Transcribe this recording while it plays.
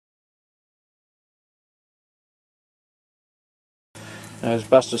There's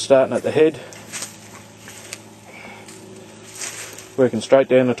Buster starting at the head, working straight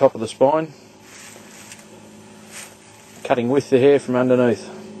down the top of the spine, cutting with the hair from underneath.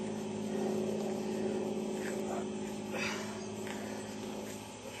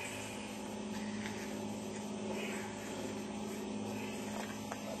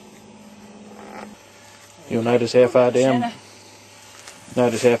 You'll notice how far down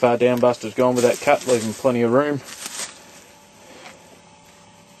Buster's gone with that cut, leaving plenty of room.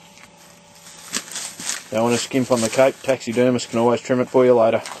 Don't want to skimp on the cape, taxidermist can always trim it for you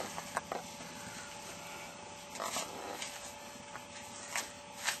later.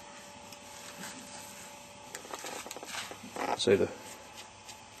 See the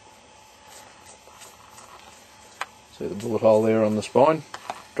bullet hole there on the spine.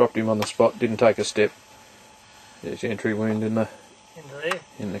 Dropped him on the spot, didn't take a step. There's your entry wound in the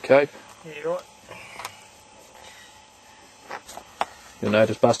cape. Yeah, you're right. You'll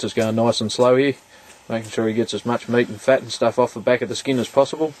notice Buster's going nice and slow here, making sure he gets as much meat and fat and stuff off the back of the skin as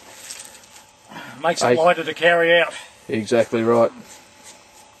possible. Makes it lighter to carry out. Exactly right.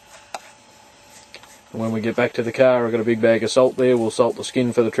 And when we get back to the car, I've got a big bag of salt there. We'll salt the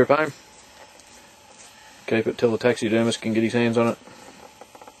skin for the trip home. Keep it till the taxidermist can get his hands on it.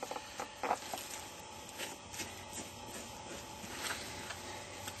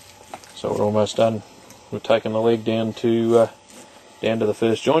 So we're almost done. We're taking the leg down to the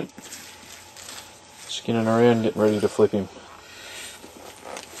first joint, skinning around, getting ready to flip him.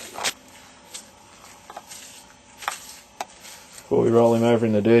 Before we roll him over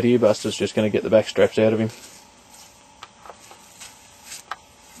in the dirt here, Buster's just going to get the back straps out of him.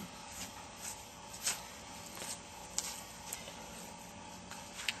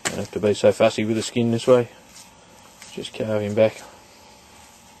 Don't have to be so fussy with the skin this way. Just carve him back.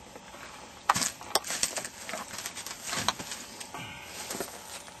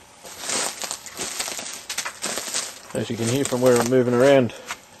 As you can hear from where I'm moving around,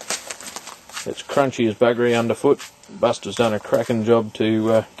 it's crunchy as buggery underfoot. Buster's done a cracking job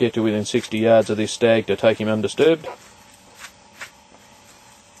to get to within 60 yards of this stag to take him undisturbed.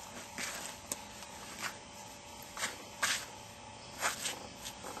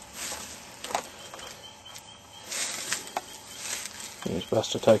 Here's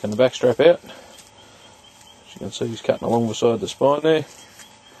Buster taking the back strap out. As you can see, he's cutting along beside the spine there.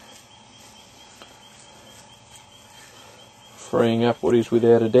 Freeing up what is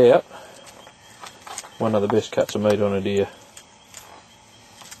without a doubt one of the best cuts of meat on a deer.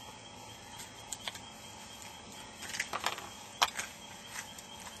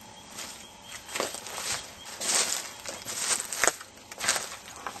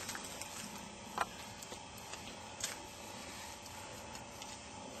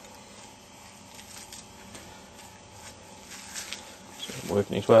 So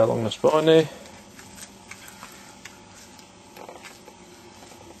working his way along the spine there.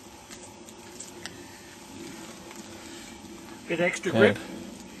 Bit extra grip,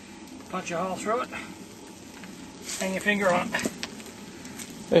 punch a hole through it, hang your finger on it.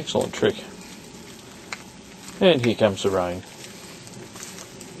 Excellent trick. And here comes the rain.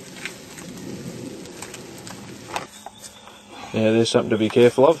 Now there's something to be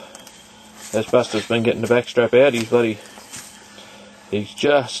careful of. As Buster's been getting the back strap out, he's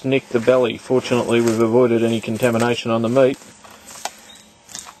just nicked the belly. Fortunately we've avoided any contamination on the meat.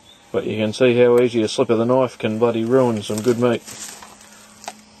 But you can see how easy a slip of the knife can bloody ruin some good meat.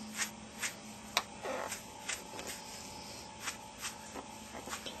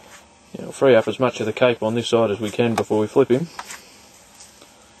 We'll free up as much of the cape on this side as we can before we flip him.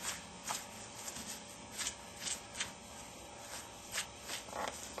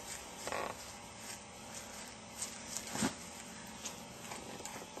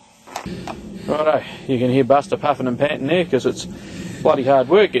 Righto, you can hear Buster puffing and panting there because it's bloody hard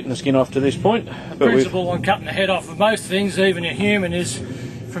work getting the skin off to this point. The principle on cutting the head off of most things, even a human, is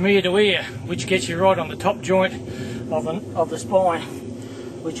from ear to ear, which gets you right on the top joint of the spine,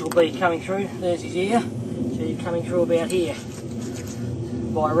 which will be coming through. There's his ear, so you're coming through about here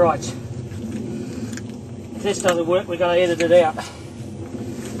by rights. If this doesn't work, we're going to edit it out.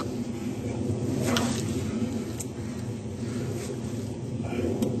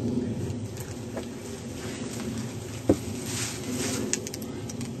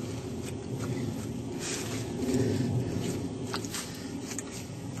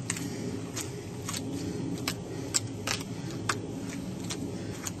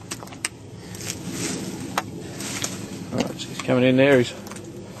 Coming in there, he's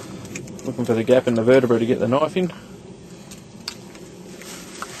looking for the gap in the vertebra to get the knife in.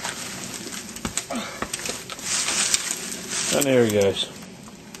 And there he goes.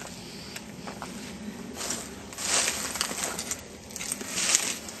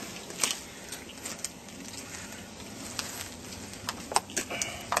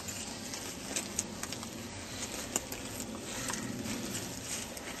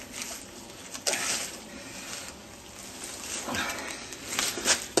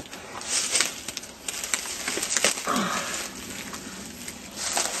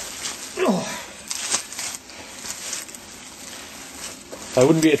 They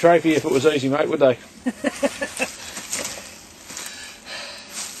wouldn't be a trophy if it was easy, mate, would they?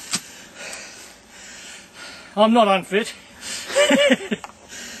 I'm not unfit.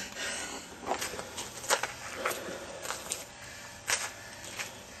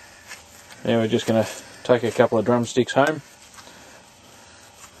 Now we're just going to take a couple of drumsticks home.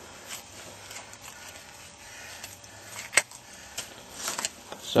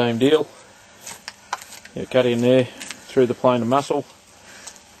 Same deal. You cut in there through the plane of muscle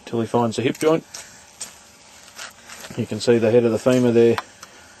till he finds the hip joint. You can see the head of the femur there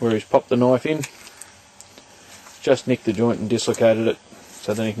where he's popped the knife in. Just nicked the joint and dislocated it,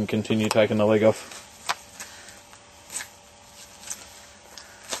 so then he can continue taking the leg off.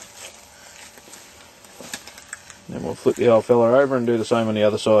 Then we'll flip the old fella over and do the same on the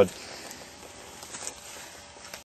other side.